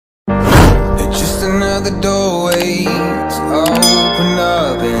Just another doorway to open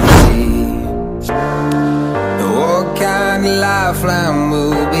up and see what kind of lifeline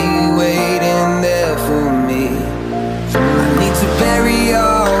will be waiting there for me. I need to bury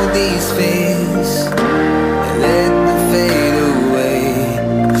all these fears and let them fade away.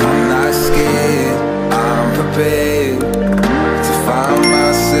 I'm not scared, I'm prepared to find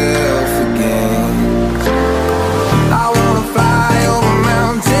myself again. I wanna fly over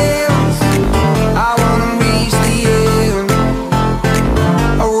mountains, I wanna reach the end.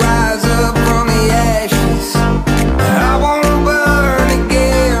 I'll rise up from the ashes, I won't burn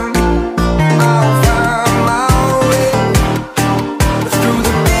again. I'll find my way through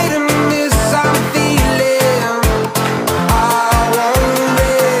the bitterness I'm feeling. I won't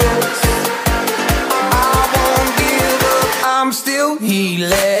rest, I won't give up, I'm still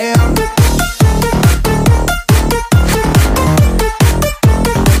healing.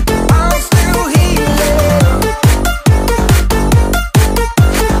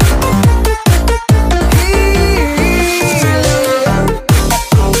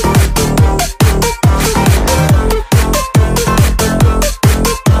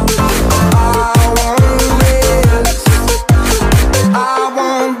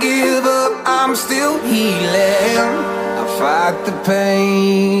 The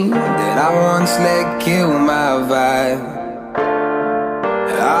pain that I once let kill my vibe,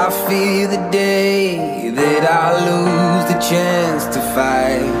 I fear the day that I lose the chance to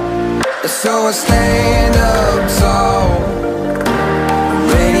fight. So I stand up tall,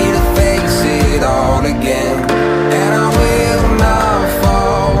 ready to face it all again, and I will not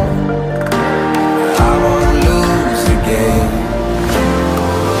fall, I won't lose again.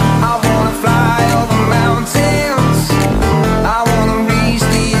 I wanna fly over mountains, I wanna reach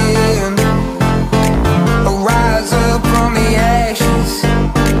the end, rise up from the ashes,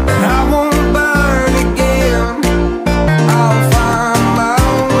 and I won't burn again. I'll find my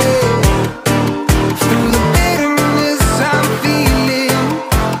way through the bitterness I'm feeling.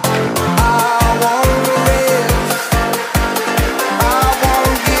 I won't rest, I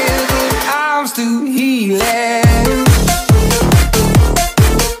won't give up, I'm still healing.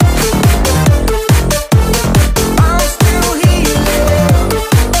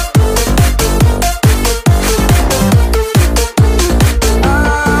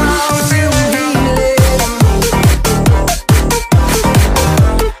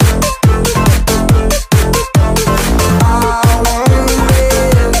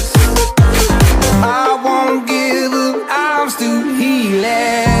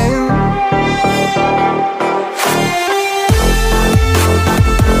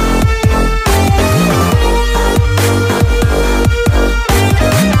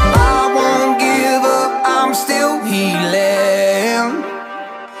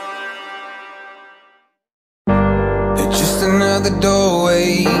 The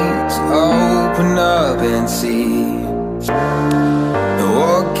doorway to open up and see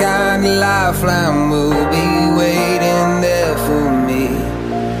what kind of lifeline will be waiting there for me.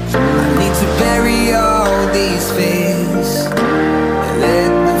 I need to bury all these fears and let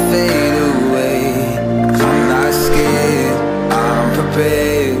them fade away. I'm not scared, I'm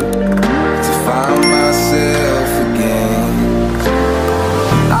prepared to find myself again.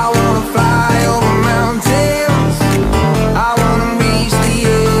 I wanna fly over mountains, I wanna reach the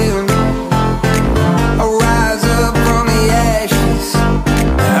end, I'll rise up from the ashes,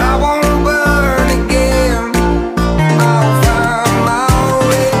 I won't burn again. I'll find my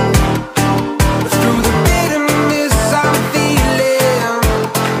way through the bitterness I'm feeling.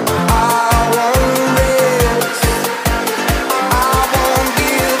 I won't rest, I won't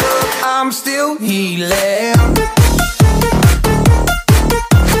give up, I'm still healing.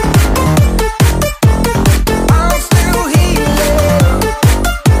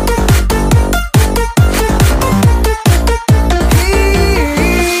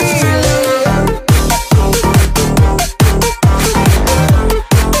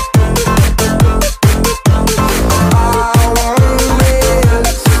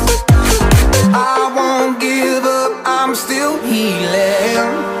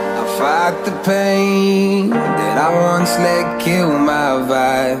 The pain that I once let kill my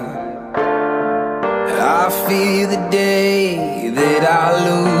vibe, I fear the day that I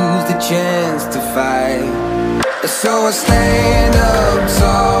lose the chance to fight. So I stand up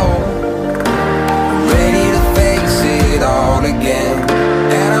tall, ready to face it all again,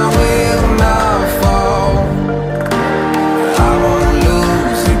 and I will not fall, I won't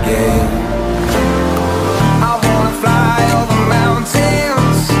lose again. I wanna fly over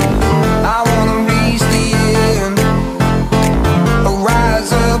mountains, I wanna reach the end,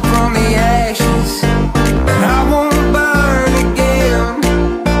 rise up from the ashes.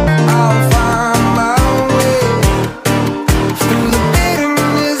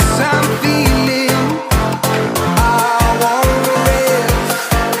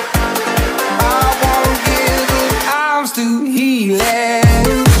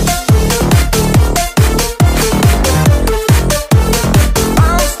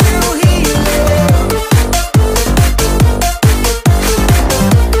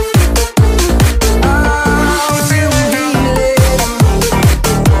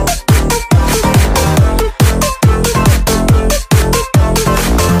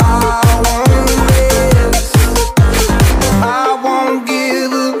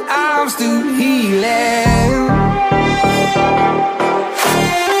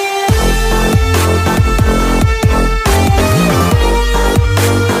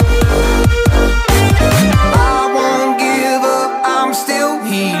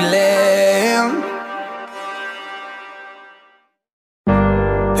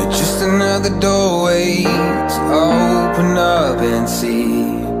 another doorway to open up and see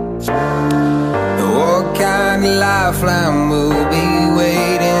what kind of lifeline will be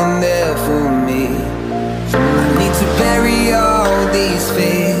waiting there for me. I need to bury all these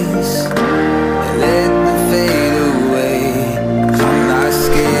fears and let them fade away. I'm not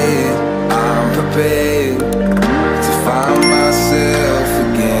scared, I'm prepared to find myself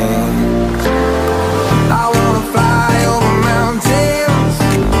again. I wanna fly over mountains,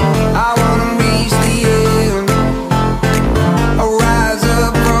 I wanna reach the end. I'll rise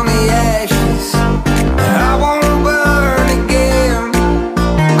up from the ashes, I won't burn again.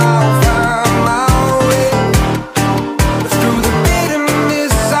 I'll find my way through the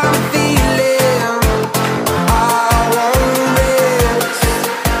bitterness I'm feeling. I won't rest,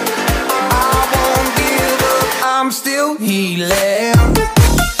 I won't give up, I'm still healing.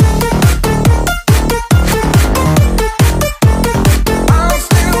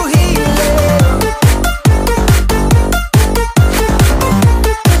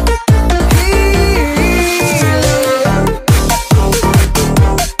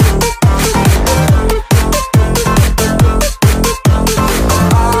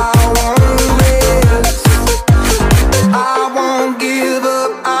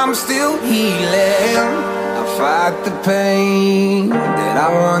 The pain that I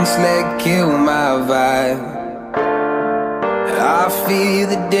once let kill my vibe, I fear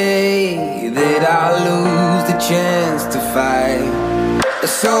the day that I lose the chance to fight.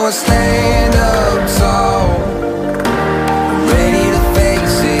 So I stand up tall, ready to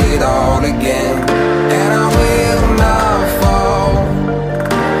face it all again, and I will not fall,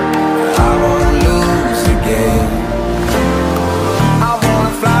 I won't lose again. I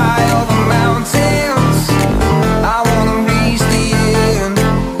wanna fly over mountains, I wanna reach the end.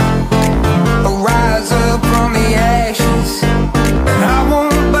 I'll rise up from the ashes, and I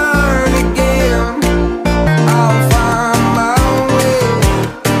won't burn again. I'll find my way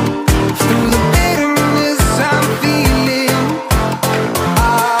through the bitterness I'm feeling.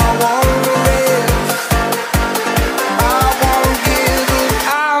 I won't rest, I won't give up,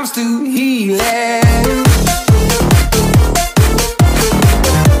 I'm still healing.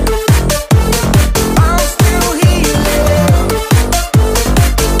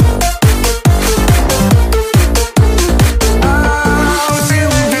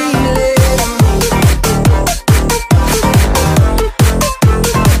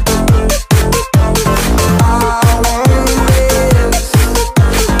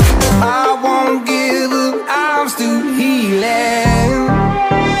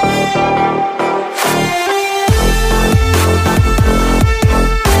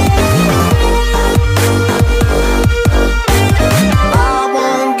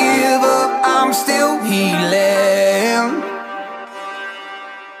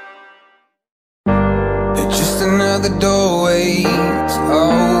 Another doorway to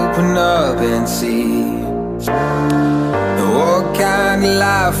open up and see what kind of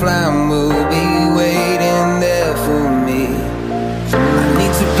lifeline will be waiting there for me. I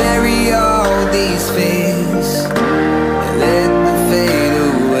need to bury all these fears and let them fade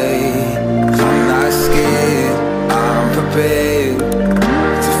away. I'm not scared, I'm prepared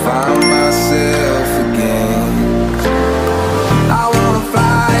to find myself again. I wanna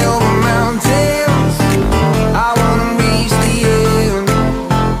fly over mountains, I wanna reach the end.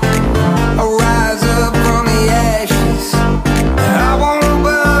 I'll rise up from the ashes, I won't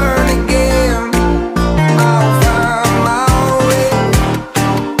burn again. I'll find my way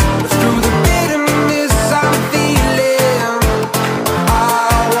through the bitterness I'm feeling. I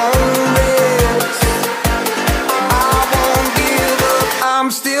won't rest, I won't give up, I'm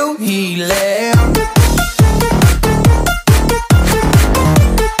still healing.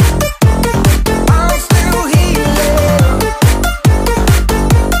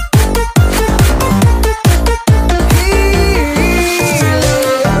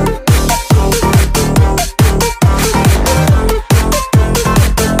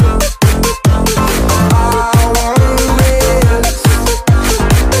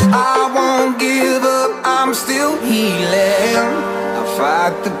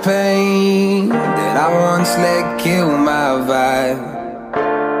 The pain that I once let kill my vibe,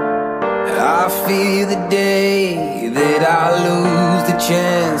 I fear the day that I lose the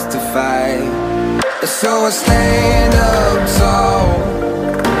chance to fight. So I stand up tall,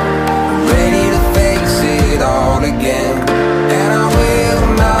 ready to face it all again, and I will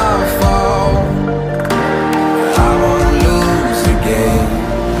not fall, I won't lose again.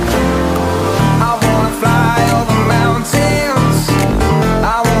 I wanna fly over mountains,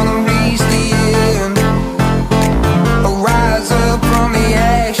 I wanna reach the end. I'll rise up from the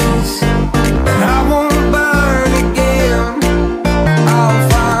ashes,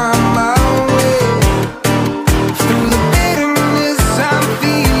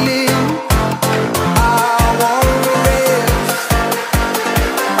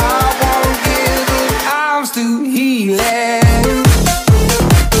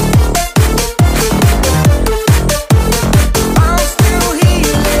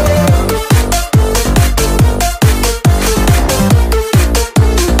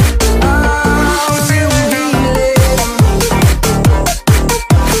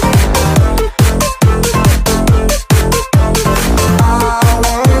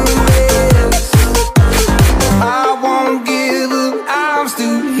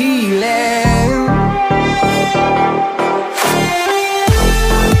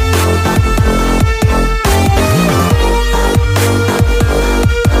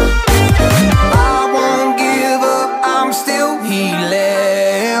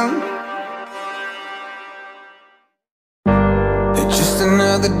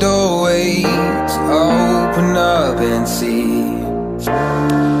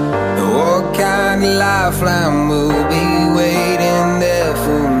 the lifeline will be waiting there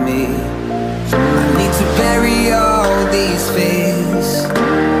for me. I need to bury all these fears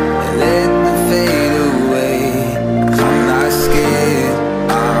and let them fade away. I'm not scared,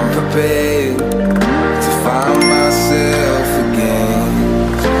 I'm prepared to find myself again.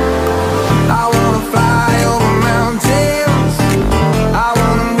 I wanna fly over mountains, I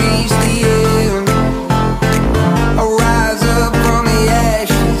wanna reach the end. I'll rise up from the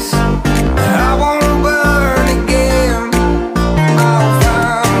ashes, I wanna burn again. I'll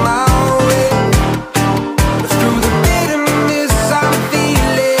find my way through the bitterness I'm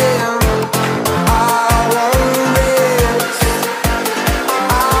feeling. I won't rest,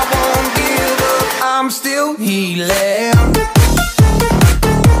 I won't give up, I'm still healing.